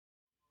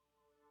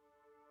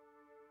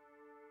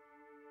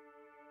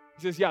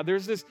says, yeah,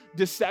 there's this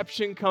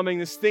deception coming,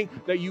 this thing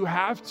that you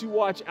have to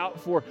watch out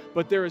for,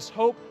 but there is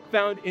hope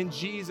found in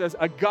Jesus,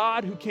 a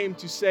God who came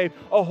to save,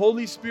 a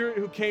Holy Spirit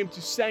who came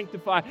to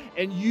sanctify,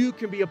 and you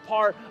can be a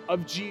part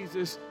of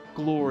Jesus'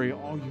 glory.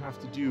 All you have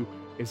to do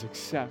is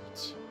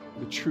accept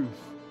the truth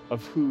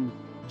of who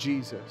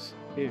Jesus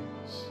is.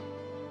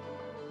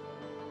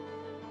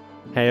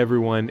 Hey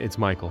everyone, it's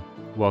Michael.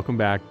 Welcome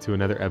back to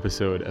another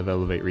episode of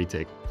Elevate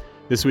Retake.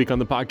 This week on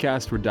the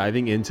podcast, we're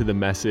diving into the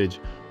message,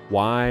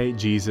 why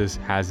Jesus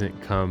hasn't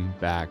come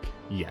back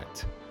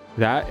yet.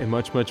 That and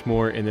much, much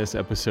more in this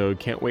episode.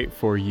 Can't wait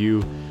for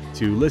you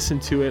to listen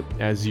to it.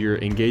 As you're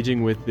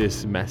engaging with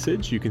this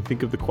message, you can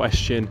think of the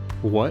question,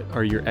 what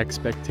are your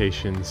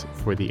expectations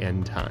for the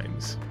end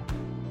times?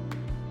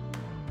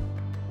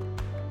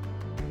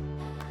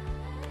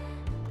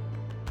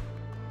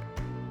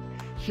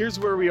 Here's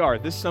where we are.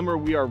 This summer,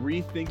 we are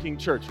rethinking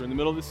church. We're in the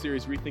middle of the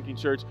series, Rethinking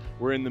Church.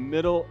 We're in the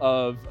middle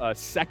of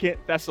 2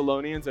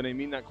 Thessalonians, and I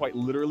mean that quite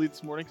literally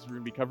this morning because we're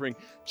going to be covering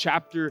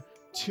chapter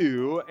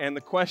 2. And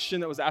the question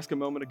that was asked a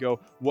moment ago,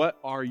 what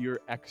are your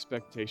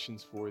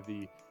expectations for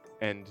the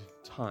end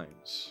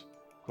times?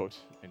 Quote,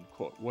 end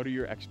quote. What are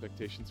your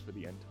expectations for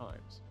the end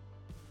times?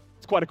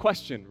 It's quite a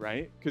question,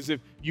 right? Because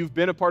if you've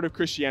been a part of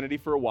Christianity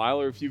for a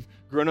while, or if you've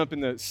grown up in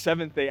the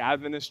Seventh-day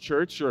Adventist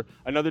church or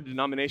another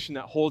denomination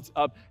that holds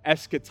up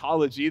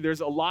eschatology,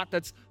 there's a lot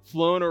that's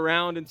flown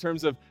around in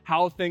terms of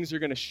how things are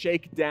going to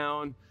shake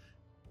down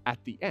at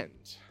the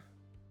end.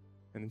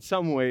 And in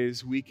some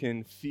ways, we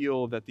can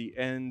feel that the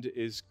end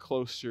is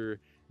closer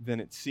than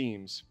it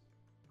seems.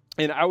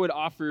 And I would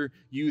offer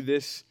you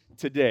this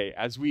today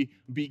as we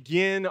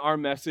begin our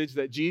message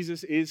that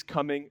Jesus is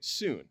coming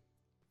soon.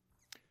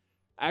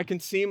 It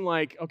can seem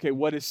like, okay,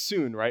 what is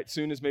soon, right?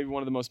 Soon is maybe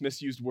one of the most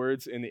misused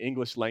words in the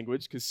English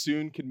language because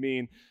soon could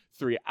mean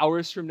 3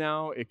 hours from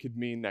now. It could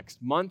mean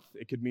next month.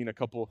 It could mean a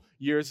couple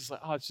years. It's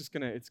like, oh, it's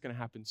gonna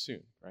happen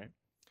soon, right?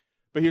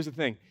 But here's the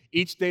thing.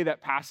 Each day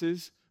that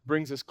passes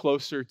brings us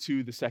closer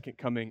to the second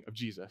coming of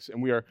Jesus.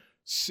 And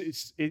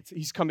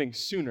he's coming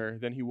sooner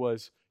than he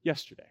was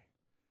yesterday,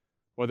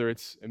 whether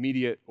it's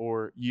immediate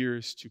or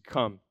years to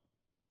come.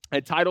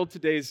 I titled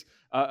today's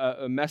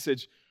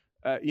message,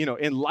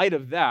 in light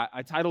of that,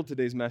 I titled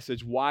today's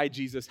message, Why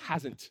Jesus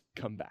Hasn't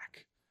Come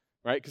Back,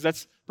 right? Because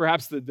that's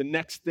perhaps the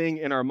next thing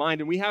in our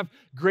mind, and we have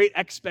great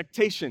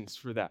expectations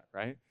for that,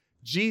 right?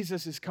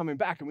 Jesus is coming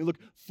back, and we look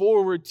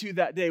forward to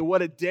that day.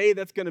 What a day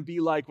that's going to be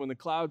like when the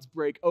clouds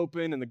break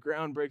open and the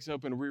ground breaks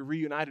open, and we're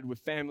reunited with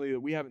family that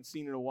we haven't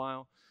seen in a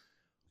while,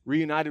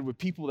 reunited with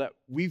people that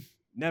we've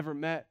never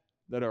met,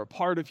 that are a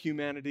part of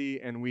humanity,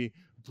 and we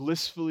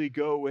blissfully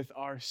go with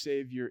our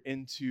Savior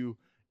into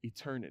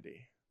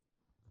eternity.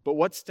 But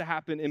what's to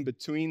happen in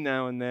between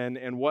now and then,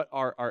 and what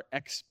are our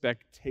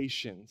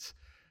expectations?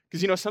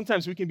 Because,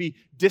 sometimes we can be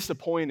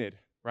disappointed,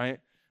 right?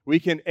 We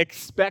can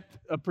expect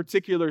a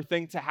particular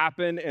thing to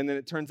happen, and then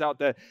it turns out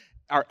that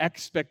our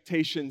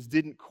expectations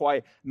didn't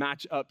quite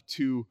match up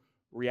to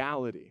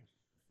reality.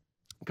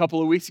 A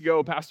couple of weeks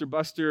ago, Pastor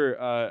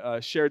Buster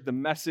shared the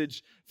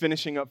message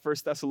finishing up 1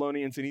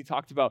 Thessalonians, and he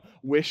talked about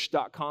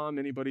Wish.com.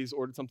 Anybody's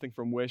ordered something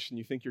from Wish, and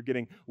you think you're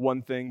getting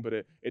one thing, but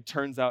it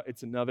turns out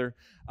it's another.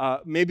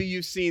 Maybe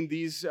you've seen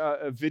these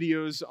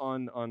videos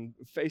on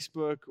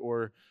Facebook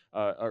or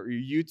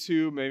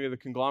YouTube, maybe the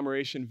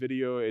conglomeration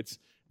video. It's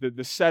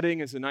the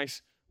setting is a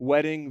nice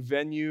wedding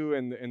venue,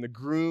 and the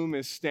groom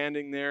is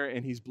standing there,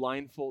 and he's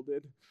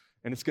blindfolded,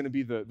 and it's going to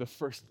be the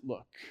first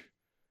look.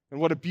 And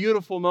what a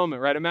beautiful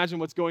moment, right? Imagine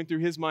what's going through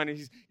his mind.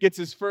 He gets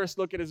his first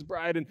look at his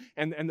bride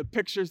and the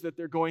pictures that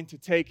they're going to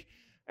take.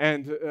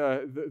 And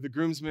the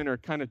groomsmen are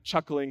kind of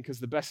chuckling because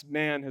the best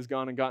man has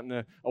gone and gotten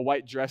a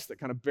white dress that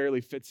kind of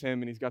barely fits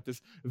him. And he's got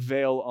this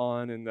veil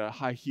on and the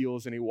high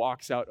heels. And he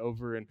walks out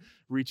over and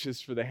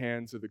reaches for the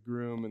hands of the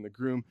groom. And the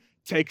groom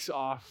takes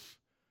off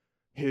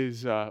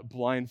his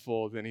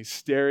blindfold. And he's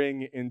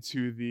staring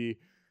into the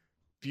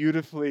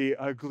beautifully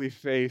ugly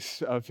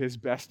face of his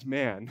best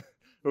man,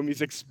 whom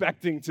he's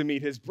expecting to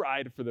meet his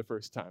bride for the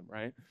first time,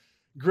 right?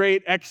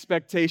 Great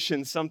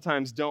expectations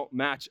sometimes don't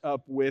match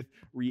up with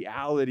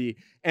reality.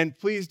 And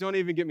please don't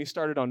even get me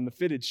started on the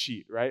fitted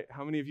sheet, right?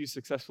 How many of you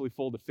successfully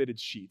fold a fitted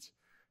sheet?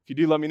 If you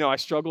do, let me know. I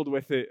struggled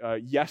with it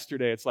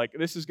yesterday. It's like,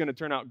 this is going to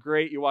turn out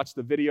great. You watch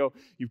the video,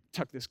 you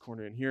tuck this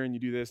corner in here, and you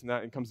do this and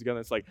that, and it comes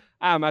together. It's like,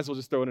 I might as well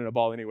just throw it in a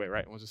ball anyway,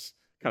 right? And we'll just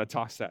kind of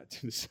toss that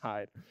to the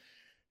side.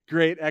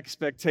 Great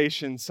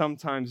expectations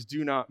sometimes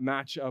do not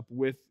match up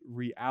with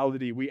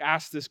reality. We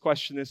asked this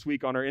question this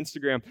week on our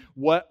Instagram,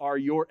 what are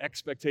your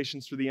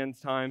expectations for the end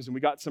times? And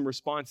we got some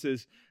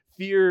responses,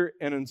 fear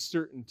and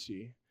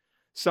uncertainty.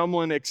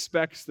 Someone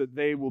expects that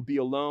they will be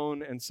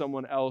alone, and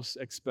someone else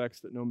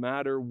expects that no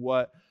matter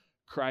what,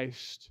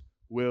 Christ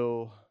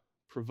will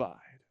provide.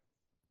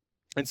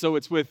 And so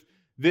it's with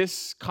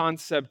this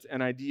concept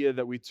and idea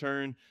that we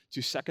turn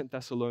to 2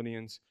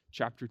 Thessalonians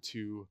chapter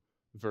 2,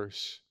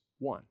 verse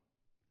 1.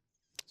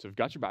 So if you've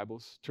got your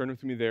Bibles, turn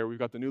with me there. We've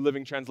got the New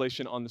Living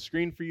Translation on the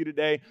screen for you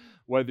today.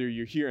 Whether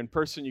you're here in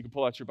person, you can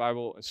pull out your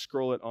Bible and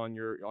scroll it on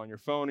your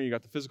phone, or you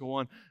got the physical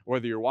one.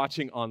 Whether you're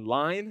watching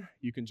online,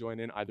 you can join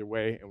in either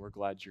way, and we're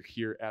glad you're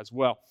here as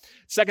well.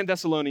 2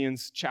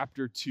 Thessalonians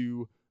chapter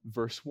 2,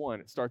 verse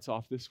 1. It starts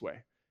off this way.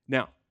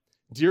 Now,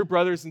 dear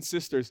brothers and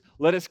sisters,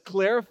 let us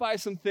clarify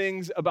some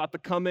things about the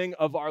coming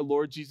of our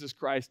Lord Jesus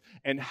Christ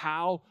and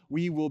how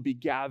we will be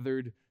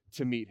gathered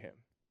to meet him.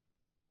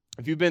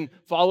 If you've been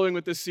following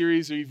with this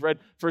series, or you've read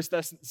First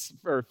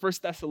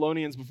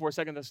Thessalonians before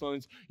 2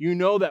 Thessalonians, you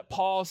know that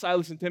Paul,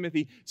 Silas, and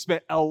Timothy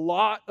spent a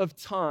lot of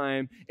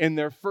time in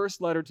their first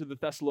letter to the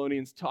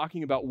Thessalonians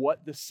talking about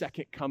what the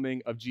second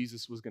coming of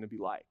Jesus was going to be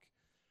like.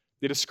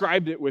 They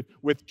described it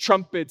with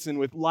trumpets and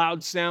with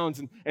loud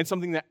sounds and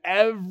something that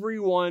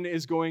everyone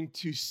is going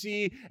to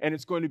see, and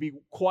it's going to be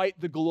quite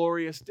the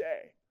glorious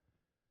day.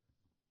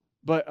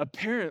 But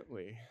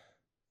apparently,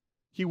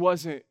 he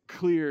wasn't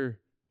clear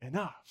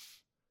enough.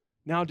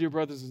 Now, dear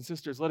brothers and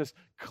sisters, let us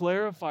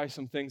clarify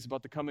some things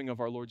about the coming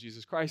of our Lord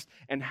Jesus Christ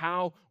and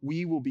how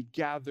we will be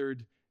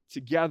gathered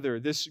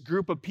together. This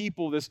group of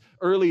people, this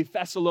early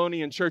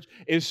Thessalonian church,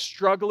 is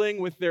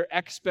struggling with their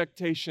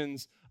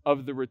expectations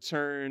of the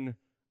return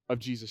of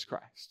Jesus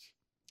Christ.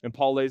 And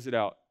Paul lays it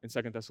out in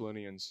 2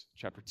 Thessalonians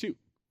chapter 2,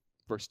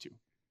 verse 2.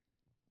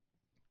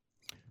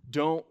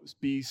 Don't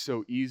be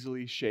so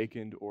easily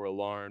shaken or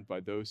alarmed by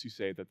those who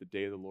say that the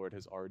day of the Lord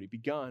has already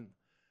begun.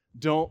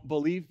 Don't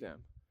believe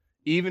them,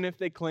 even if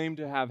they claim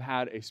to have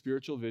had a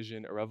spiritual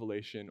vision, a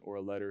revelation, or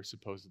a letter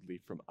supposedly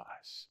from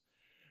us.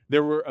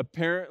 There were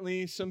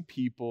apparently some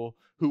people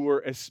who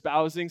were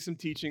espousing some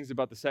teachings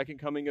about the second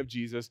coming of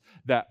Jesus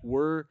that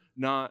were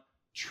not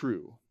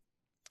true.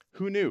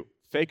 Who knew?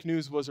 Fake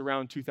news was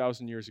around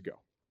 2,000 years ago.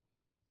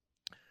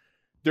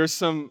 There's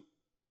some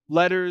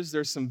letters,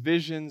 there's some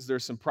visions,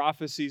 there's some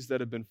prophecies that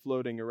have been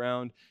floating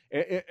around.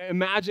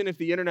 Imagine if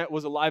the internet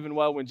was alive and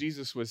well when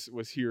Jesus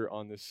was here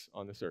on this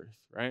earth,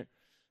 right?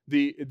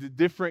 The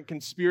different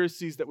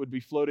conspiracies that would be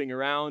floating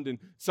around, and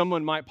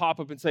someone might pop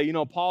up and say,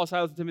 Paul,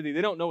 Silas, and Timothy,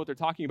 they don't know what they're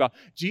talking about.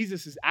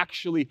 Jesus has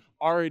actually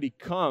already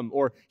come,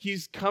 or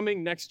he's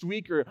coming next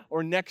week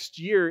or next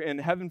year, and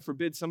heaven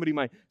forbid somebody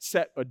might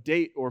set a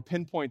date or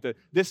pinpoint that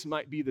this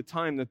might be the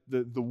time that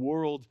the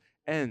world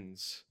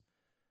ends.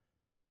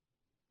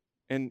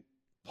 And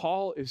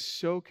Paul is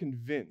so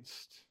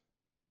convinced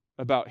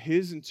about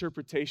his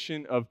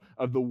interpretation of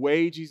the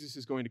way Jesus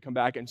is going to come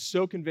back, and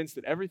so convinced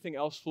that everything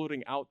else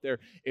floating out there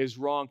is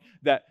wrong,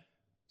 that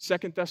 2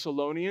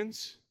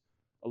 Thessalonians,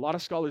 a lot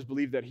of scholars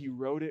believe that he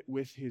wrote it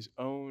with his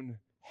own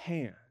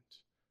hand.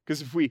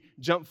 Because if we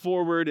jump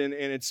forward, and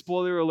it's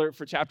spoiler alert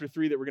for chapter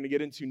 3 that we're going to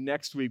get into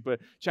next week, but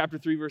chapter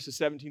 3, verses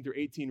 17 through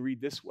 18 read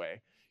this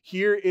way.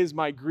 Here is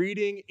my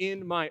greeting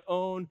in my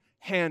own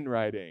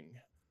handwriting,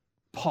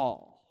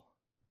 Paul.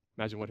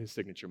 Imagine what his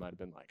signature might have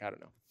been like. I don't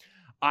know.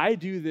 I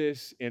do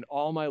this in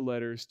all my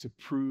letters to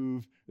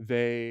prove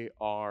they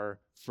are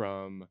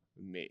from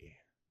me.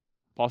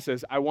 Paul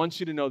says, I want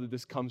you to know that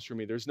this comes from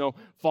me. There's no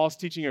false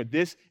teaching here.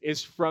 This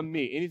is from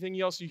me. Anything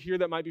else you hear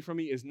that might be from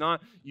me is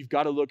not. You've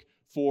got to look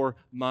for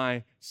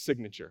my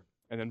signature.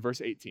 And then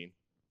verse 18.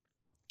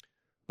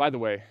 By the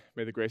way,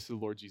 may the grace of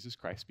the Lord Jesus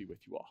Christ be with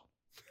you all.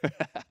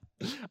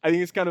 I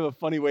think it's kind of a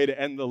funny way to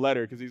end the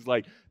letter, because he's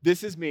like,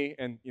 this is me,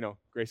 and,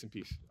 grace and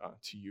peace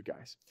to you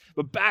guys.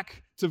 But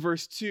back to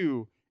verse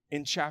 2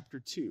 in chapter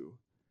 2.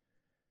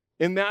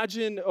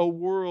 Imagine a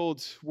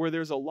world where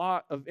there's a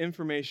lot of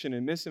information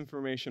and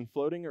misinformation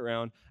floating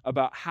around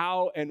about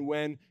how and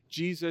when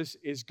Jesus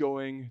is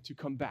going to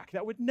come back.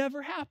 That would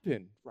never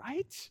happen,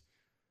 right?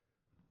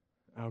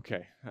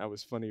 Okay, that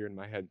was funnier in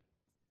my head.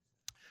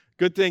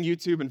 Good thing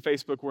YouTube and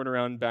Facebook weren't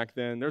around back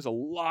then. There's a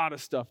lot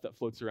of stuff that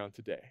floats around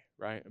today,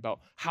 right? About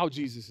how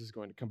Jesus is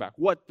going to come back,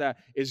 what that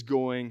is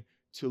going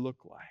to look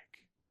like.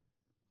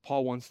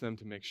 Paul wants them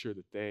to make sure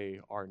that they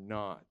are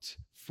not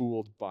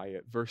fooled by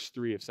it. Verse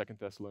 3 of 2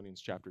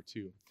 Thessalonians chapter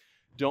 2.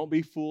 Don't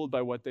be fooled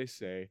by what they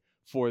say,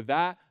 for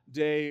that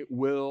day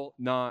will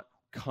not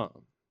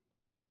come.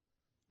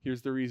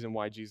 Here's the reason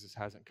why Jesus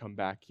hasn't come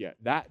back yet.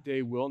 That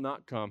day will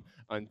not come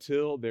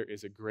until there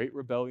is a great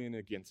rebellion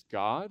against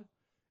God,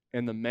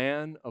 and the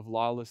man of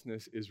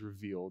lawlessness is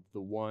revealed, the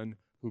one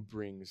who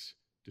brings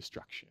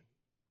destruction.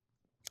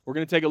 We're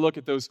going to take a look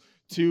at those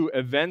two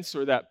events,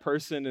 or that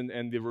person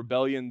and the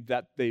rebellion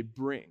that they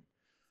bring.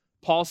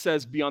 Paul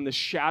says, beyond the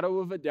shadow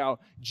of a doubt,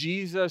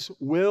 Jesus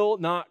will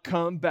not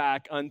come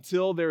back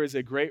until there is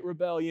a great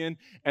rebellion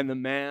and the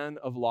man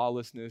of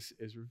lawlessness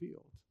is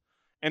revealed.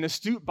 And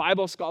astute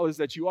Bible scholars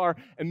that you are,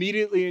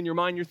 immediately in your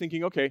mind you're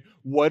thinking, okay,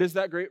 what is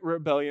that great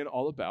rebellion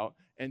all about?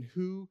 And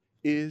who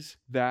is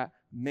that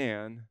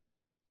man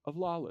of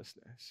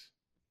lawlessness?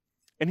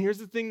 And here's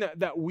the thing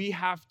that we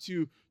have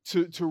to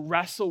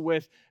wrestle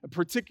with,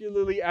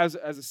 particularly as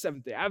a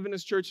Seventh-day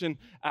Adventist church, and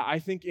I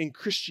think in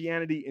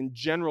Christianity in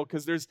general,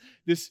 because there's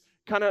this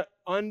kind of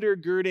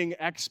undergirding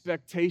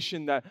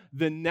expectation that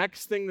the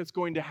next thing that's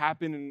going to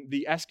happen in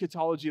the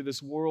eschatology of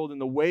this world and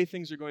the way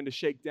things are going to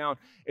shake down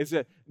is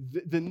that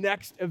the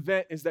next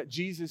event is that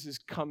Jesus is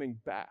coming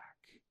back.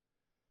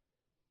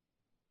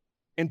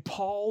 And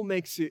Paul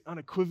makes it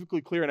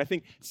unequivocally clear. And I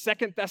think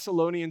 2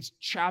 Thessalonians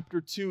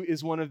chapter 2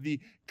 is one of the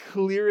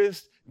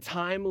clearest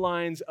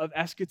timelines of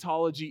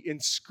eschatology in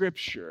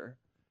Scripture.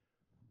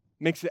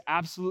 Makes it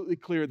absolutely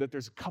clear that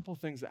there's a couple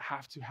things that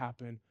have to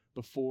happen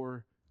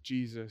before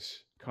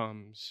Jesus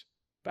comes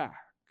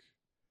back.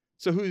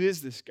 So who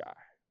is this guy?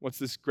 What's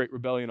this great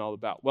rebellion all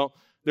about? Well,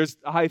 there's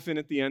a hyphen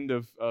at the end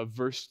of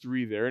verse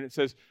 3 there, and it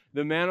says,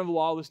 the man of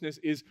lawlessness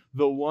is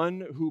the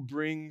one who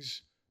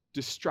brings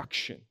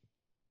destruction.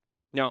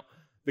 Now,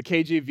 the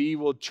KJV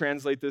will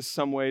translate this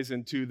some ways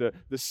into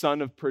the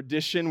son of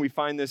perdition. We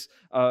find this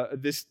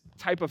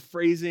type of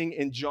phrasing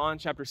in John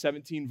chapter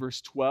 17, verse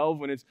 12,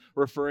 when it's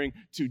referring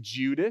to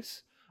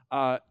Judas.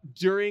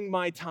 During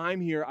my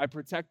time here, I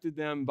protected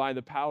them by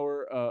the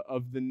power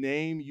of the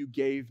name you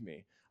gave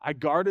me. I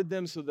guarded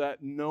them so that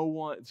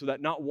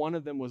not one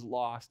of them was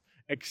lost,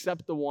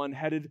 except the one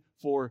headed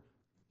for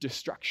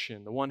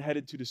destruction, the one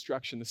headed to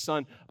destruction, the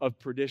son of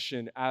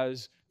perdition,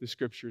 as the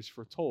scriptures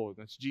foretold.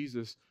 That's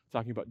Jesus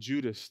talking about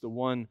Judas, the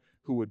one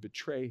who would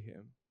betray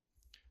him.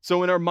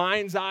 So in our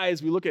mind's eye,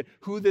 as we look at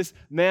who this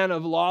man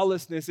of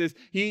lawlessness is,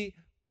 he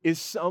is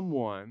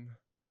someone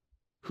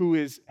who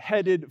is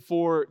headed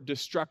for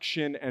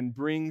destruction and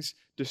brings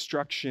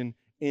destruction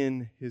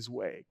in his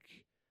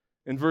wake.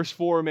 And verse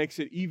 4 makes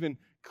it even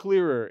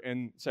clearer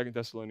in 2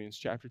 Thessalonians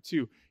chapter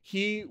 2.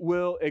 He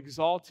will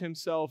exalt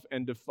himself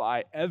and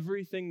defy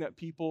everything that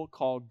people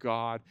call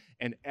God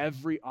and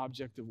every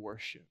object of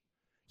worship.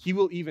 He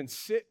will even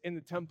sit in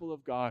the temple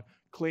of God,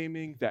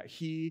 claiming that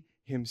he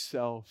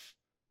himself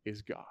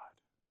is God.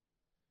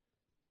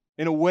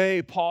 In a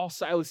way, Paul,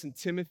 Silas, and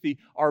Timothy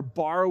are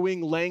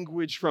borrowing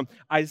language from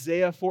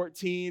Isaiah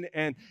 14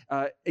 and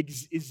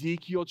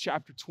Ezekiel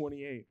chapter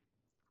 28.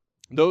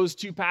 Those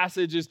two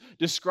passages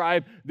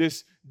describe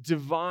this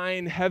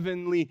divine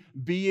heavenly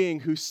being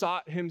who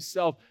sought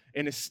himself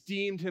and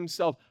esteemed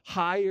himself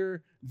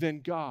higher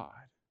than God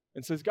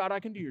and says, God,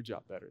 I can do your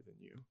job better than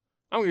you.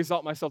 I'm going to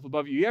exalt myself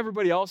above you.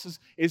 Everybody else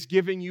is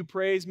giving you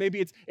praise.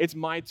 Maybe it's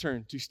my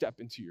turn to step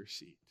into your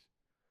seat.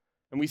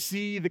 And we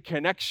see the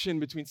connection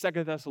between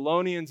 2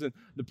 Thessalonians and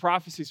the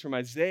prophecies from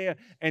Isaiah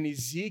and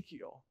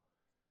Ezekiel,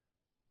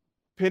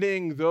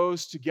 pitting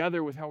those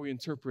together with how we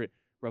interpret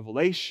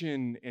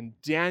Revelation and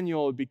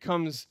Daniel. It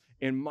becomes,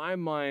 in my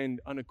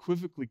mind,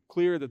 unequivocally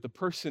clear that the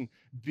person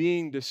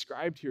being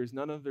described here is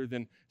none other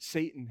than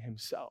Satan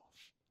himself.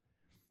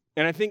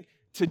 And I think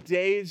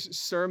today's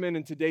sermon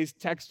and today's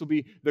text will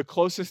be the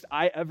closest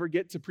I ever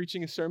get to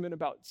preaching a sermon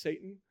about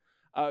Satan,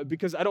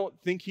 because I don't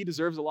think he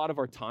deserves a lot of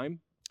our time.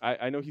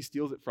 I know he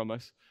steals it from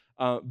us,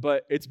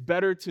 but it's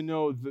better to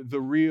know the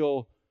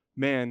real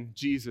man,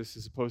 Jesus,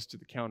 as opposed to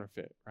the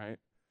counterfeit, right?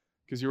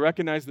 Because you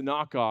recognize the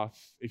knockoff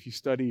if you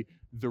study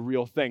the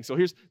real thing. So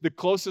here's the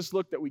closest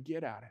look that we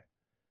get at it.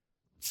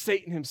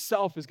 Satan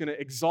himself is going to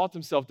exalt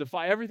himself,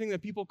 defy everything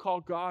that people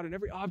call God and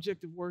every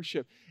object of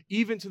worship,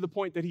 even to the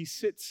point that he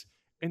sits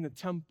in the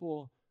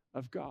temple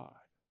of God.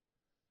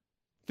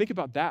 Think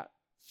about that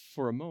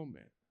for a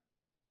moment.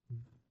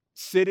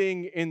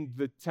 Sitting in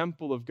the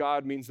temple of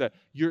God means that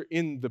you're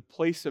in the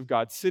place of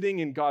God. Sitting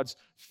in God's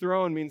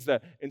throne means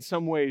that in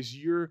some ways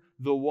you're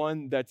the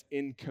one that's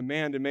in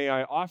command. And may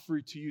I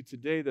offer to you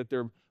today that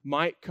there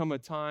might come a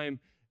time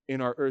in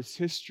our earth's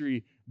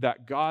history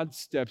that God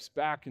steps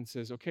back and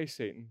says, okay,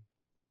 Satan,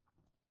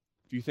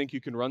 if you think you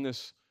can run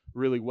this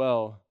really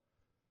well,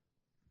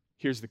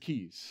 here's the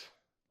keys.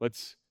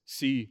 Let's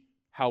see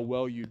how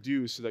well you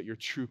do so that your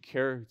true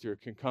character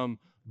can come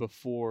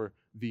before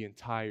the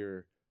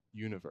entire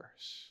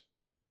universe.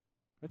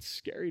 That's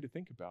scary to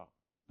think about.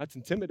 That's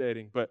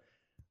intimidating, but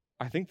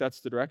I think that's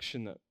the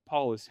direction that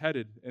Paul is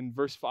headed. And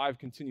verse 5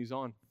 continues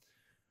on.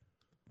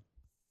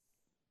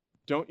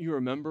 Don't you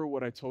remember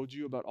what I told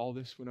you about all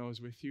this when I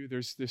was with you?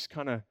 There's this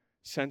kind of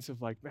sense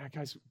of like, man,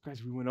 guys,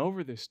 we went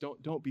over this.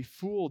 Don't be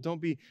fooled.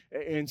 Don't be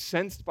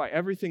incensed by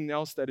everything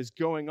else that is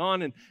going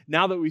on. And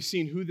now that we've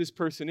seen who this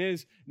person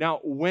is, now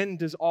when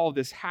does all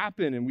this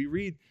happen? And we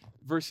read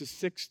verses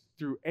 6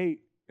 through 8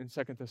 in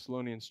 2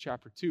 Thessalonians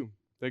chapter 2.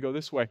 They go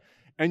this way.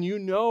 And you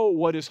know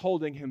what is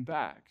holding him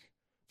back,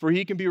 for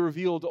he can be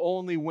revealed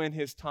only when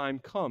his time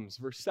comes.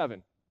 Verse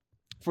 7.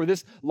 For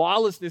this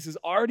lawlessness is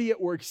already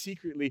at work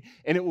secretly,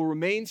 and it will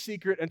remain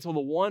secret until the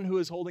one who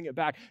is holding it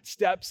back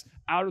steps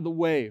out of the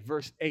way.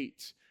 Verse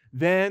 8.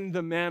 Then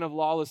the man of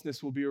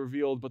lawlessness will be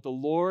revealed, but the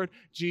Lord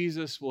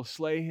Jesus will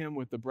slay him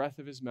with the breath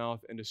of his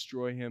mouth and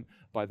destroy him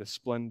by the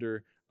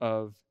splendor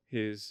of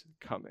his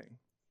coming.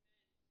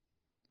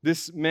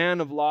 This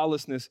man of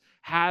lawlessness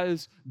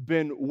has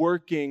been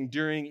working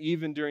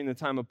even during the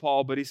time of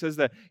Paul, but he says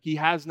that he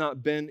has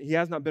not been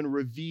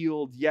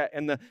revealed yet.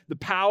 And the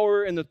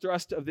power and the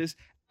thrust of this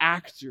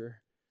actor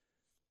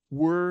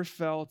were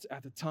felt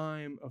at the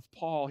time of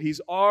Paul. He's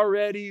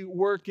already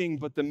working,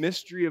 but the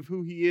mystery of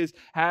who he is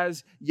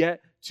has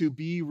yet to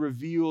be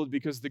revealed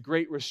because the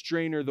great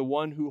restrainer, the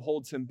one who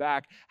holds him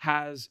back,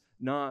 has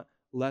not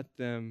let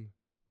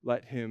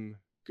him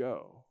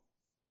go.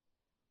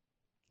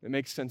 It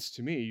makes sense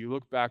to me. You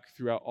look back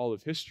throughout all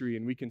of history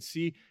and we can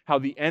see how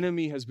the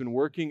enemy has been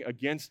working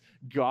against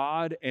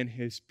God and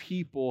his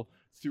people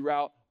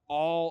throughout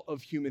all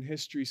of human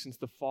history since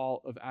the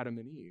fall of Adam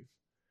and Eve.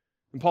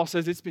 And Paul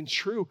says it's been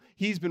true.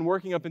 He's been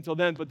working up until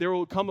then, but there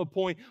will come a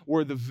point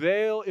where the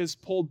veil is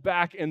pulled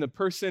back and the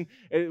person,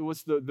 it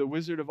was the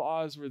Wizard of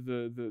Oz where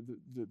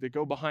they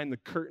go behind the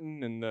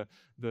curtain and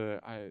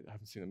I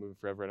haven't seen the movie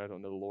forever and I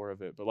don't know the lore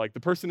of it, but like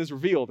the person is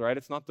revealed, right?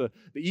 It's not the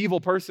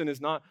evil person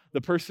is not the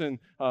person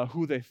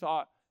who they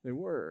thought they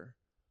were.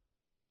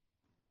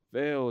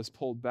 Veil is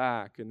pulled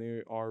back and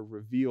they are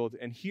revealed.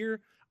 And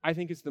here, I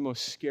think it's the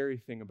most scary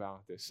thing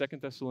about this. 2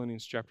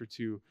 Thessalonians chapter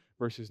 2,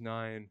 verses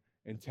 9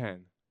 and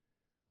 10.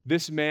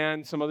 This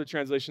man, some other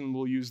translation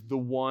will use the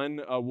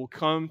one, will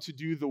come to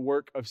do the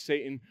work of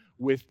Satan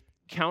with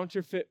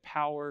counterfeit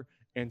power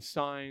and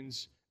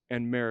signs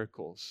and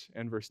miracles.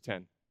 And verse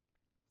 10.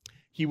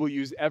 He will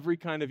use every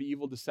kind of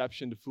evil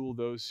deception to fool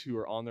those who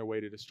are on their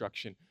way to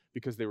destruction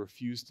because they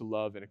refuse to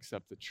love and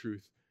accept the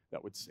truth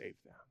that would save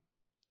them.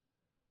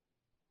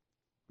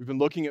 We've been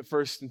looking at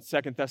 1st and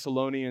 2nd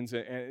Thessalonians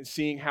and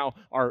seeing how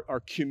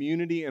our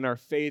community and our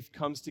faith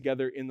comes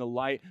together in the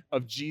light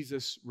of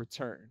Jesus'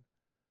 return.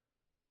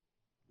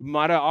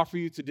 Might I offer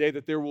you today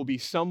that there will be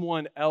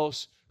someone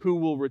else who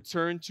will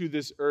return to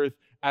this earth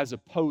as a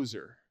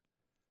poser.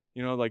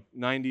 You know, like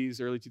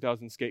 90s, early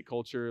 2000s skate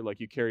culture, like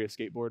you carry a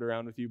skateboard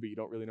around with you, but you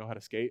don't really know how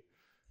to skate.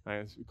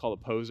 We call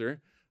it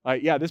poser.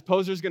 Yeah, this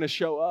poser is going to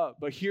show up,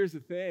 but here's the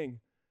thing.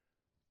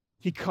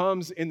 He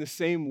comes in the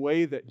same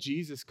way that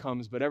Jesus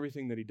comes, but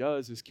everything that he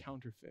does is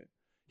counterfeit.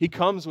 He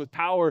comes with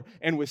power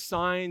and with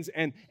signs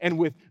and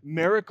with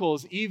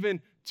miracles,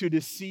 even to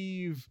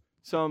deceive,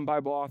 some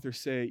Bible authors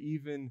say,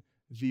 even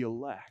the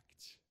elect.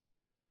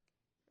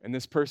 And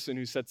this person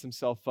who sets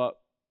himself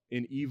up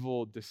in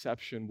evil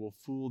deception will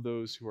fool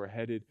those who are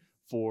headed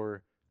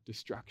for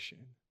destruction.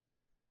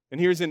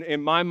 And here's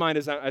in my mind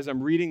as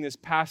I'm reading this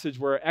passage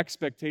where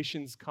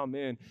expectations come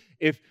in.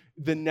 If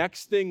the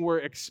next thing we're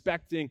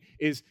expecting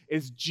is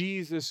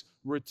Jesus'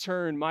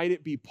 return, might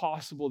it be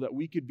possible that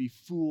we could be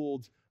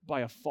fooled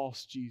by a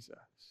false Jesus?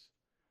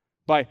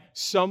 By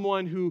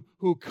someone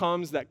who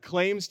comes that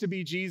claims to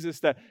be Jesus,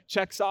 that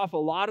checks off a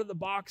lot of the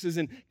boxes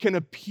and can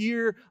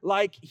appear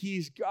like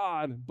he's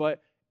God,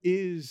 but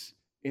is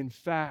in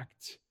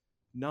fact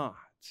not.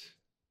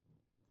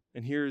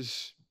 And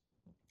here's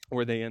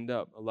where they end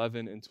up,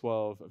 11 and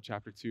 12 of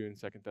chapter 2 in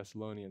 2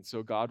 Thessalonians.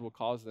 So God will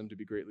cause them to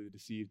be greatly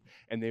deceived,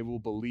 and they will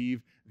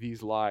believe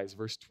these lies.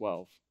 Verse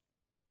 12.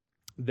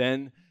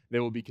 Then they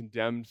will be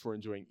condemned for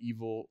enjoying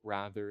evil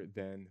rather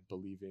than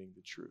believing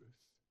the truth.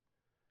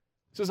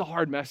 This is a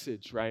hard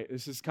message, right?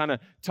 This is kind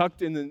of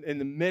tucked in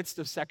the midst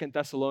of 2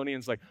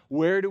 Thessalonians. Like,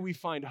 where do we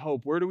find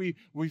hope? Where do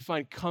we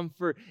find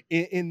comfort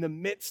in the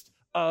midst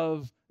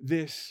of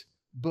this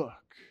book?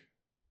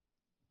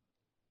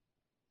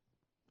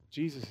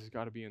 Jesus has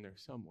got to be in there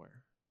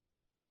somewhere.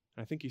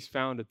 And I think he's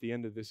found at the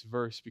end of this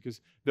verse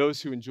because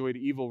those who enjoyed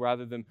evil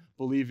rather than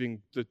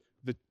believing the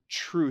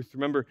truth.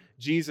 Remember,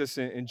 Jesus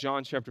in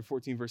John chapter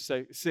 14, verse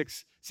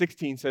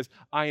 16 says,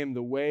 I am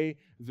the way,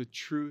 the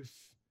truth,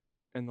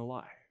 and the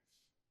life.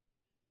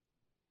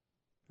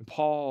 And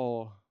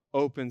Paul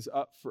opens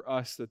up for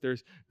us that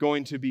there's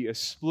going to be a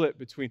split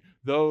between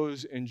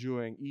those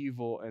enjoying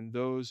evil and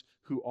those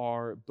who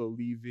are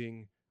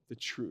believing the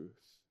truth.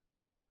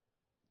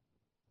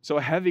 So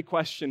a heavy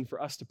question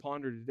for us to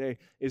ponder today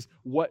is,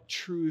 what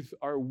truth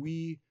are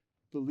we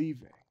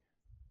believing?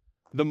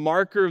 The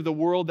marker of the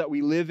world that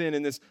we live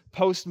in this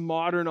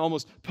postmodern,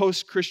 almost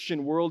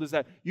post-Christian world, is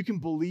that you can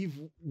believe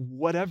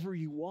whatever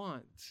you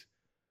want.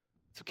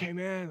 It's okay,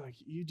 man, like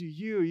you do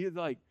you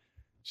like,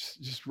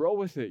 just roll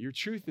with it. Your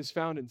truth is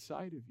found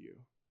inside of you.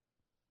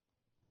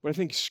 But I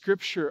think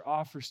Scripture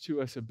offers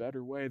to us a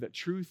better way, that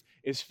truth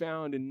is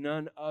found in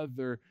none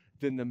other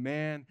than the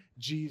man,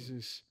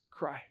 Jesus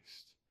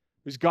Christ.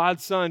 Who's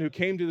God's Son, who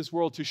came to this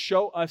world to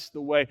show us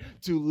the way,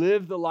 to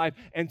live the life,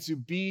 and to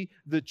be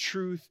the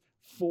truth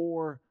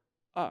for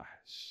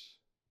us.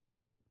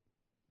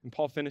 And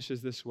Paul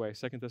finishes this way,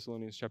 2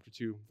 Thessalonians chapter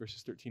 2,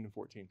 verses 13 and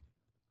 14.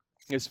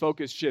 His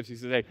focus shifts. He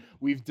says, hey,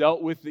 we've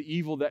dealt with the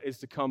evil that is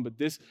to come, but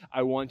this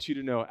I want you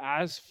to know.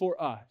 As for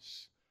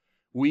us,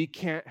 we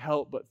can't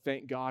help but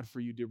thank God for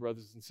you, dear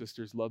brothers and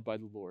sisters, loved by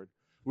the Lord.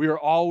 We are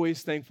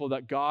always thankful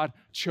that God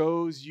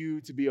chose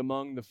you to be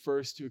among the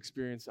first to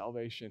experience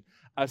salvation,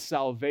 a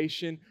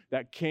salvation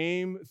that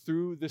came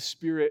through the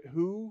Spirit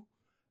who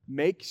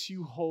makes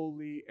you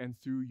holy and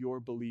through your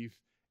belief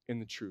in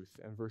the truth.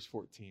 And verse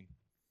 14.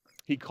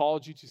 He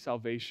called you to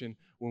salvation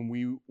when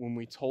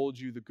we told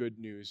you the good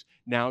news.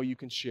 Now you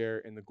can share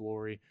in the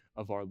glory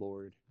of our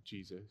Lord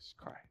Jesus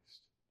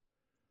Christ.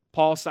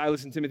 Paul,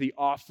 Silas, and Timothy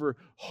offer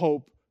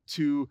hope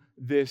to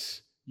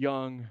this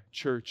young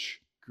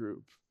church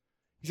group.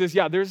 He says,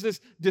 yeah, there's this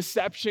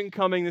deception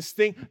coming, this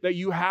thing that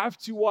you have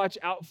to watch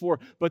out for,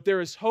 but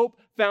there is hope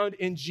found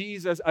in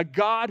Jesus, a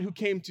God who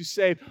came to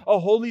save, a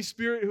Holy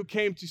Spirit who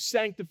came to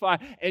sanctify,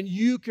 and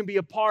you can be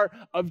a part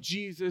of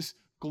Jesus'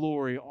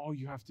 glory. All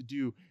you have to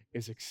do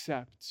is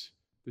accept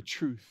the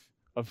truth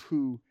of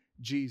who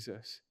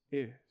Jesus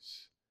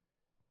is.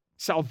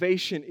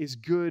 Salvation is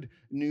good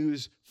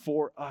news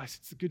for us.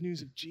 It's the good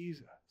news of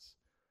Jesus,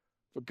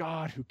 for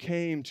God who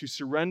came to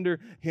surrender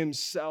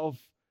himself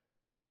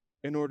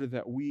in order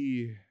that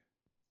we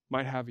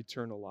might have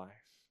eternal life.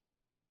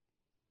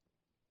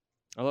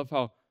 I love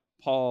how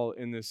Paul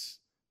in this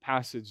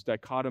passage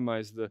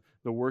dichotomized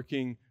the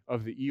working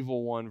of the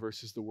evil one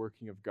versus the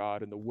working of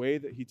God. And the way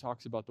that he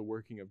talks about the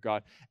working of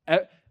God,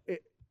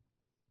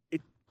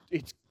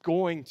 it's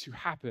going to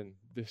happen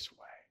this way.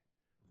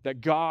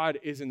 That God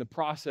is in the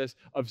process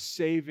of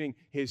saving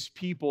his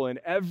people, and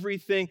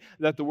everything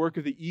that the work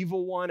of the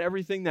evil one,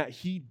 everything that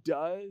he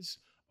does,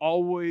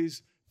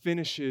 always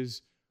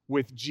finishes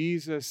with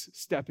Jesus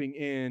stepping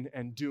in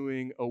and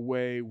doing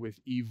away with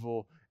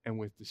evil and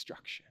with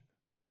destruction.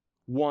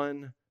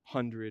 100%.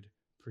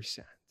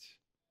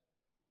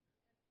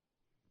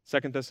 2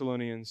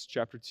 Thessalonians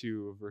chapter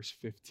 2, verse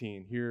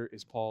 15. Here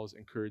is Paul's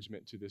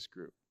encouragement to this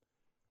group.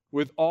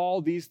 With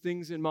all these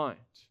things in mind,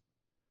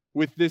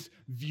 with this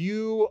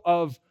view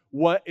of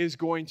what is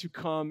going to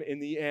come in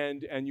the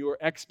end and your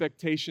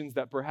expectations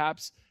that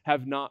perhaps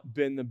have not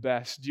been the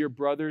best, dear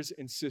brothers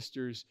and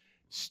sisters,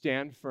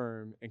 stand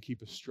firm and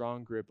keep a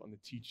strong grip on the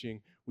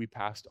teaching we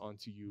passed on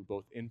to you,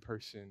 both in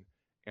person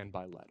and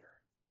by letter.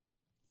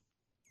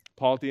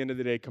 Paul, at the end of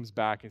the day, comes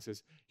back and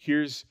says,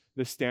 here's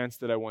the stance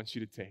that I want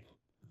you to take.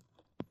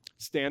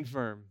 Stand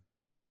firm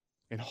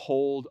and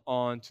hold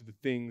on to the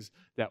things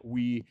that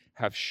we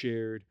have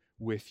shared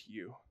with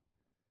you.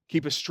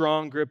 Keep a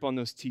strong grip on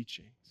those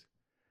teachings.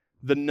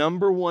 The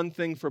number one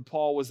thing for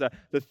Paul was that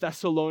the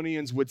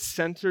Thessalonians would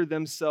center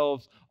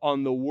themselves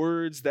on the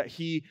words that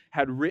he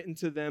had written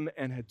to them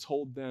and had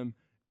told them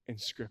in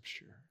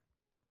Scripture.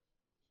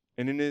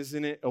 And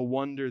isn't it a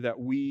wonder that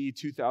we,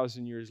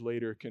 2,000 years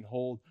later, can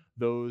hold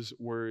those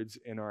words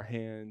in our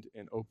hand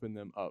and open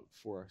them up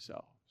for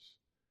ourselves?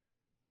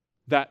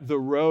 That the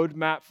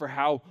roadmap for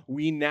how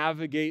we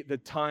navigate the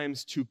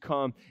times to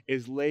come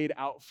is laid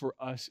out for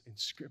us in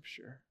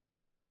Scripture.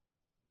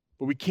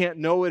 But we can't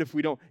know it if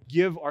we don't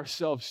give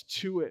ourselves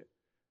to it,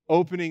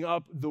 opening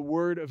up the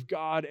Word of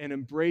God and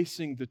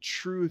embracing the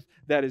truth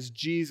that is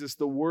Jesus.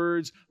 The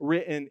words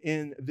written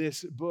in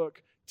this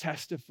book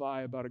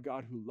testify about a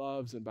God who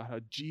loves and about how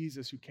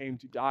Jesus who came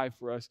to die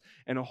for us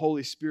and a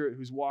Holy Spirit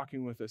who's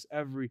walking with us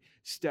every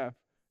step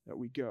that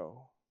we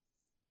go.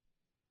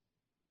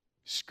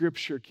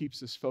 Scripture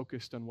keeps us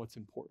focused on what's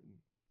important.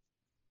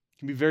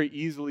 Can be very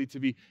easily to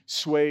be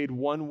swayed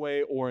one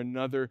way or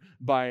another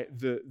by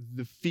the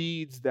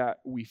feeds that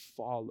we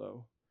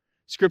follow.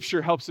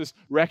 Scripture helps us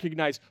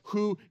recognize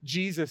who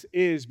Jesus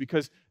is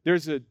because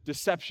there's a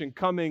deception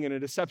coming and a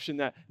deception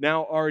that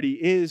now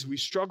already is. We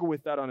struggle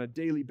with that on a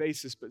daily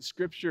basis, but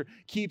Scripture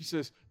keeps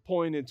us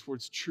pointed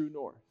towards true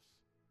north.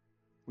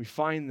 We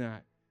find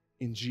that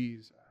in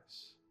Jesus.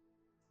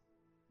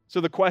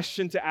 So the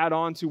question to add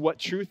on to what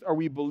truth are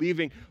we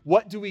believing?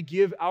 What do we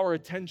give our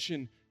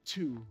attention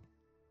to?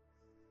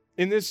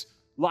 In this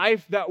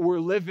life that we're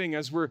living,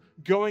 as we're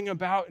going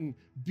about and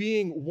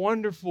being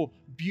wonderful,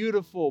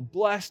 beautiful,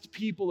 blessed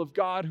people of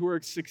God who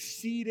are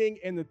succeeding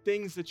in the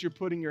things that you're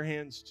putting your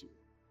hands to,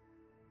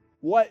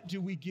 what do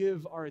we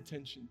give our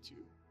attention to?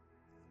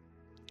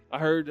 I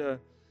heard a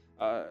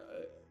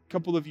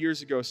couple of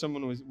years ago,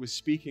 someone was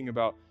speaking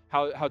about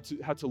how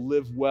to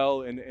live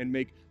well and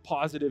make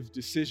positive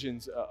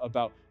decisions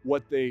about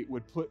what they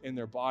would put in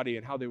their body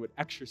and how they would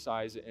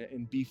exercise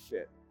and be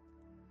fit.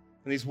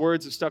 And these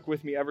words have stuck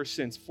with me ever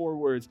since. 4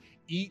 words: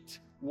 eat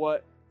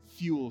what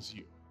fuels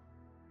you.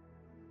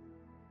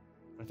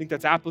 I think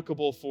that's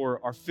applicable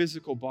for our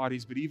physical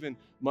bodies, but even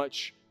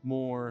much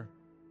more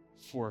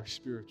for our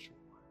spiritual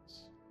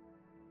ones.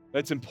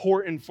 That's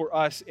important for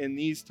us in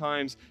these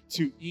times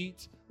to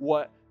eat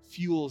what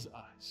fuels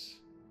us.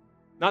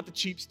 Not the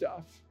cheap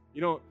stuff.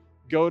 You don't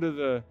go to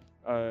the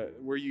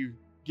where you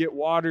get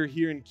water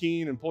here in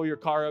Keene and pull your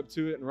car up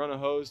to it and run a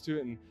hose to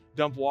it and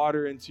dump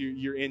water into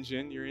your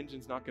engine. Your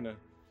engine's not gonna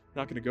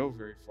go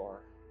very far.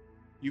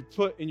 You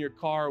put in your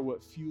car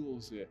what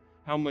fuels it.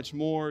 How much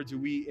more do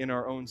we in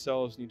our own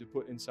selves need to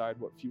put inside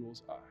what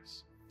fuels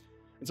us?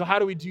 And so how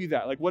do we do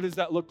that? Like, what does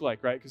that look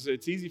like, right? Because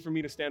it's easy for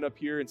me to stand up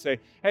here and say,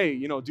 hey,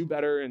 do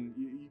better, and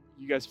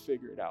you guys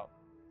figure it out.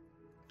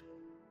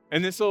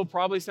 And this will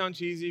probably sound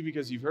cheesy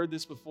because you've heard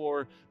this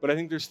before, but I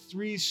think there's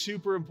 3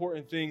 super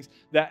important things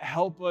that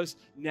help us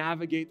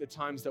navigate the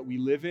times that we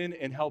live in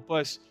and help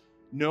us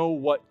know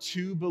what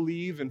to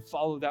believe and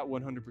follow that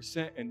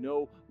 100% and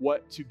know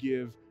what to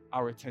give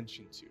our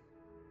attention to.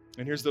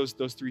 And here's those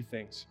 3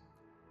 things.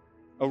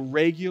 A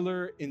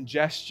regular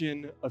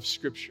ingestion of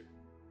Scripture.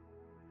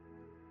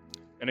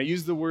 And I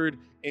use the word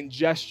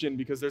ingestion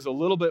because there's a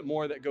little bit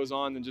more that goes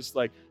on than just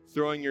like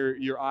throwing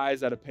your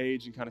eyes at a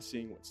page and kind of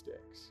seeing what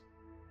sticks.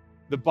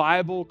 The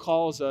Bible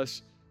calls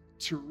us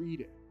to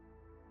read it,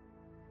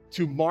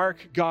 to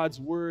mark God's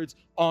words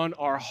on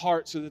our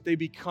heart so that they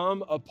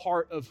become a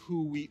part of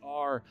who we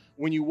are.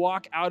 When you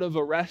walk out of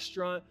a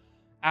restaurant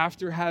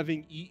after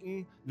having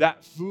eaten,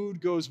 that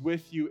food goes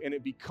with you and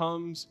it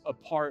becomes a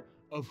part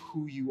of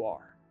who you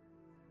are,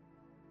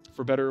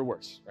 for better or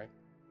worse, right?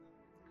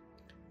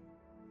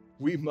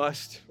 We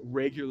must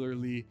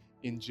regularly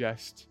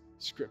ingest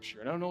Scripture.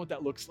 And I don't know what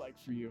that looks like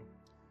for you.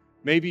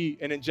 Maybe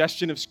an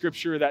ingestion of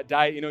Scripture, that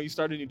diet, you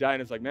start a new diet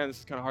and it's like, man, this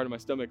is kind of hard on my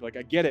stomach. Like,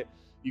 I get it.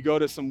 You go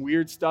to some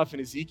weird stuff in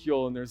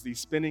Ezekiel and there's these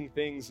spinning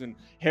things and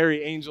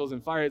hairy angels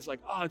and fire. It's like,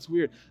 oh, it's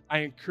weird. I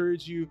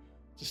encourage you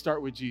to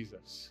start with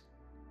Jesus.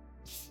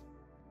 It's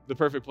the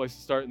perfect place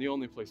to start and the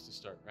only place to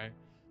start, right?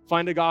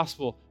 Find a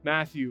gospel,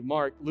 Matthew,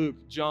 Mark, Luke,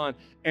 John,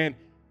 and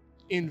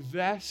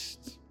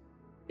invest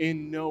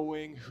in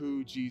knowing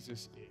who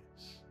Jesus is.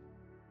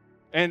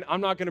 And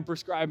I'm not going to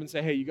prescribe and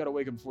say, hey, you got to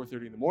wake up at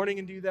 4:30 in the morning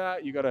and do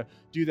that. You got to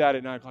do that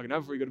at 9 o'clock at night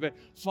before you go to bed.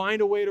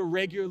 Find a way to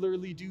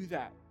regularly do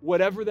that.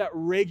 Whatever that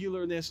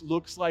regularness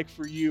looks like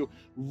for you,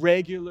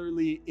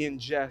 regularly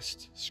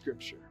ingest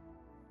Scripture.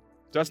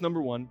 That's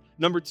number one.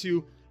 Number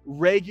two,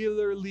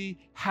 regularly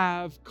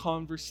have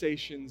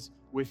conversations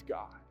with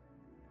God.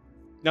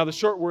 Now, the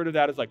short word of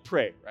that is like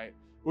pray, right?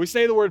 We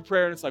say the word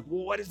prayer and it's like,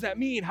 well, what does that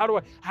mean? How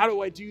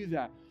do I do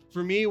that?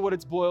 For me, what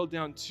it's boiled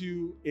down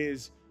to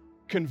is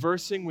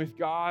conversing with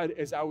God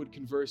as I would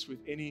converse with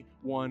any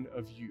one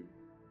of you.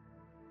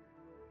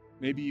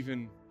 Maybe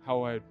even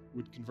how I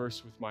would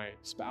converse with my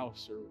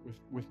spouse or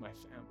with my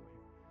family.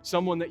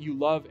 Someone that you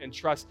love and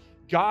trust.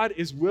 God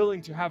is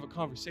willing to have a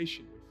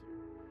conversation with you.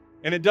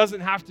 And it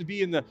doesn't have to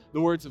be in the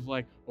words of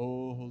like,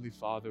 oh, Holy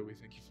Father, we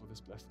thank you for this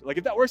blessing. Like,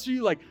 if that works for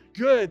you, like,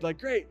 good, like,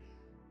 great.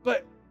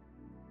 But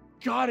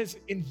God is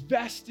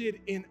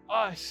invested in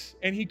us,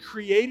 and He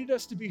created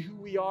us to be who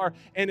we are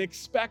and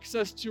expects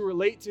us to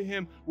relate to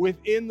Him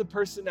within the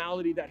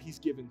personality that He's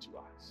given to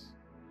us.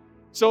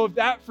 So if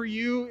that for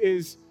you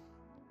is,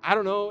 I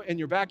don't know, in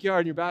your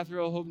backyard, in your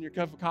bathroom, holding your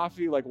cup of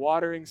coffee, like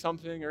watering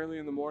something early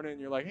in the morning, and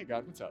you're like, hey,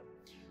 God, what's up?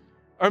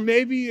 Or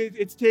maybe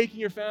it's taking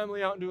your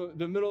family out into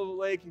the middle of the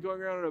lake and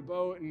going around on a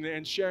boat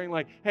and sharing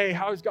like, hey,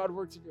 how has God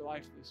worked in your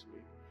life this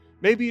week?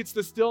 Maybe it's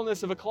the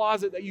stillness of a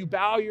closet that you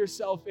bow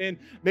yourself in.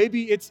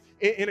 Maybe it's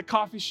in a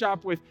coffee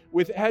shop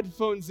with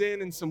headphones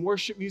in and some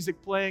worship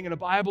music playing and a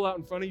Bible out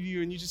in front of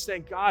you, and you just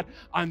saying, God,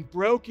 I'm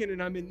broken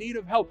and I'm in need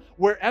of help.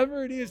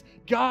 Wherever it is,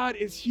 God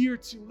is here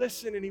to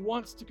listen and He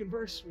wants to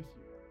converse with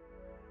you.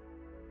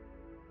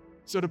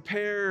 So to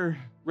pair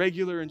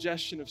regular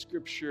ingestion of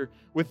Scripture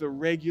with a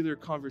regular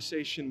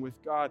conversation with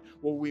God,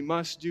 what we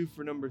must do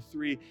for number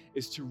 3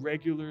 is to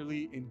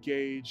regularly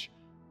engage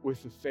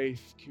with the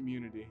faith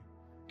community.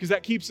 Because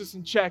that keeps us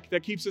in check.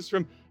 That keeps us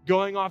from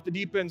going off the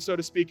deep end, so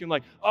to speak, and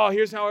like, oh,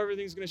 here's how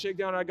everything's going to shake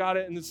down. I got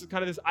it. And this is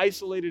kind of this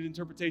isolated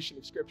interpretation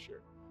of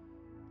Scripture.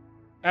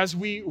 As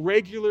we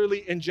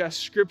regularly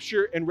ingest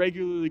Scripture and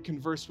regularly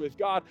converse with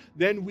God,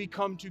 then we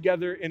come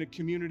together in a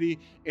community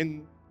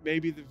in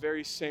maybe the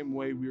very same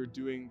way we were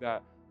doing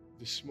that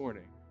this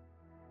morning.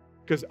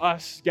 Because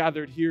us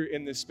gathered here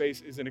in this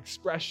space is an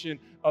expression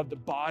of the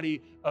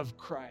body of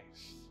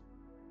Christ.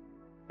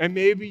 And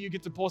maybe you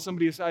get to pull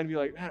somebody aside and be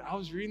like, man, I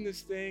was reading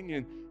this thing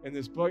and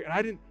this book, and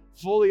I didn't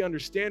fully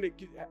understand it.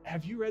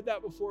 Have you read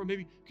that before?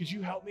 Maybe could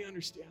you help me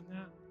understand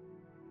that?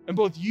 And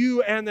both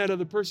you and that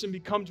other person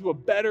become to a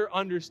better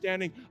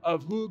understanding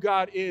of who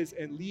God is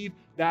and leave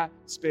that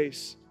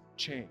space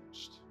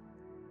changed.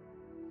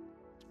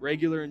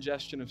 Regular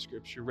ingestion of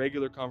Scripture,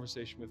 regular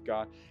conversation with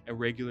God, and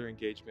regular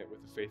engagement with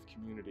the faith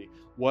community.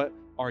 What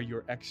are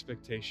your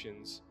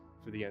expectations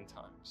for the end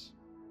times?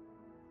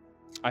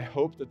 I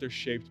hope that they're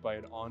shaped by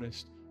an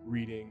honest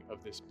reading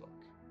of this book.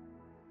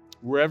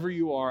 Wherever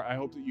you are, I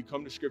hope that you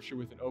come to Scripture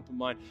with an open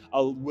mind,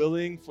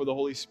 willing for the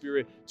Holy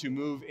Spirit to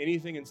move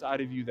anything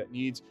inside of you that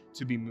needs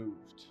to be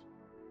moved.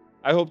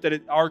 I hope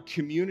that our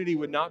community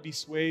would not be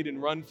swayed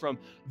and run from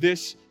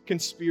this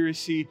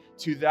conspiracy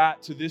to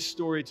that, to this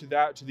story, to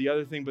that, to the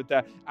other thing, but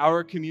that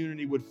our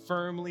community would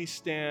firmly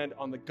stand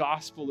on the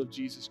gospel of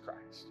Jesus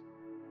Christ.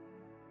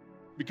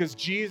 Because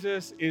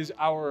Jesus is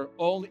our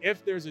only,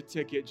 if there's a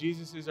ticket,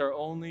 Jesus is our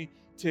only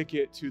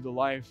ticket to the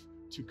life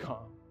to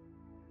come.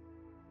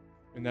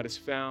 And that is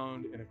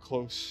found in a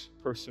close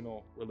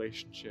personal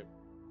relationship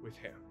with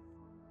Him.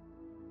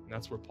 And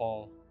that's where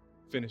Paul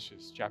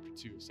finishes chapter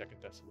 2 of 2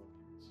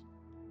 Thessalonians.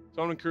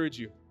 So I want to encourage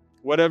you,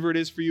 whatever it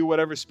is for you,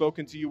 whatever is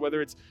spoken to you,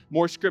 whether it's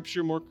more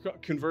Scripture, more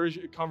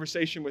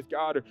conversation with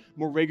God, or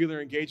more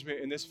regular engagement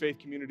in this faith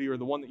community, or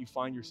the one that you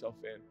find yourself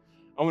in,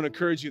 I want to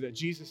encourage you that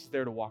Jesus is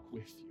there to walk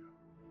with you.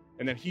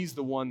 And that He's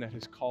the one that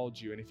has called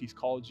you. And if He's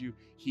called you,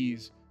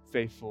 He's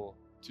faithful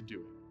to do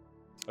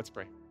it. Let's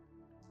pray.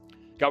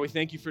 God, we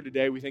thank You for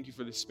today. We thank You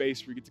for this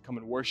space where we get to come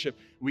and worship.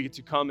 We get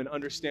to come and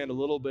understand a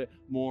little bit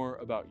more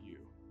about You.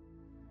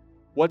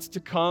 What's to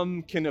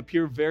come can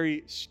appear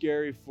very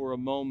scary for a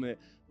moment,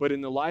 but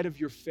in the light of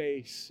Your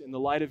face, in the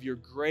light of Your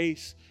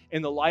grace,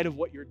 in the light of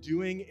what You're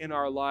doing in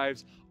our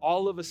lives,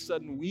 all of a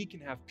sudden we can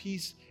have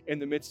peace in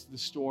the midst of the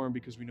storm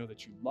because we know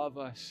that You love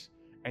us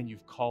and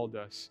you've called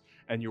us,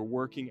 and you're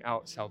working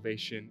out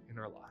salvation in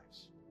our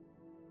lives.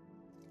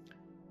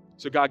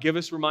 So God, give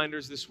us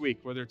reminders this week,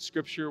 whether it's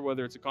scripture,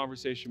 whether it's a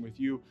conversation with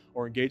you,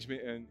 or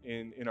engagement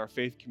in our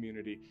faith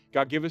community.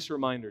 God, give us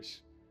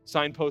reminders,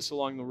 signposts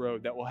along the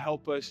road that will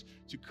help us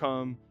to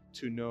come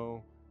to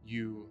know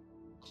you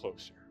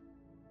closer.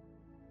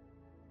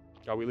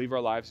 God, we leave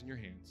our lives in your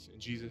hands. In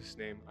Jesus'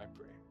 name I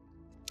pray.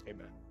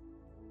 Amen.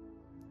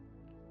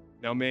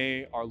 Now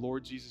may our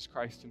Lord Jesus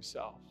Christ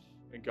himself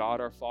and God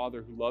our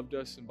Father, who loved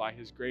us and by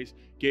his grace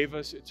gave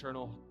us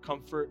eternal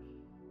comfort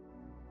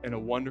and a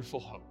wonderful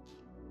hope,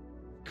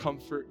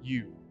 comfort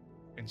you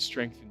and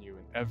strengthen you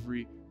in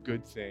every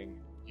good thing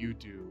you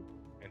do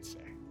and say.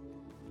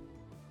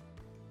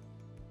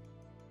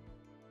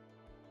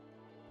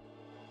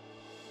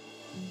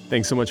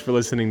 Thanks so much for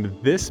listening to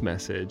this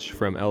message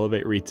from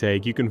Elevate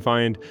Retake. You can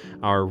find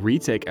our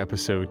Retake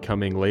episode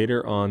coming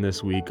later on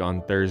this week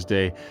on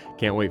Thursday.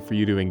 Can't wait for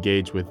you to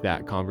engage with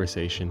that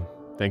conversation.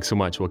 Thanks so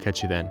much. We'll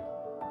catch you then.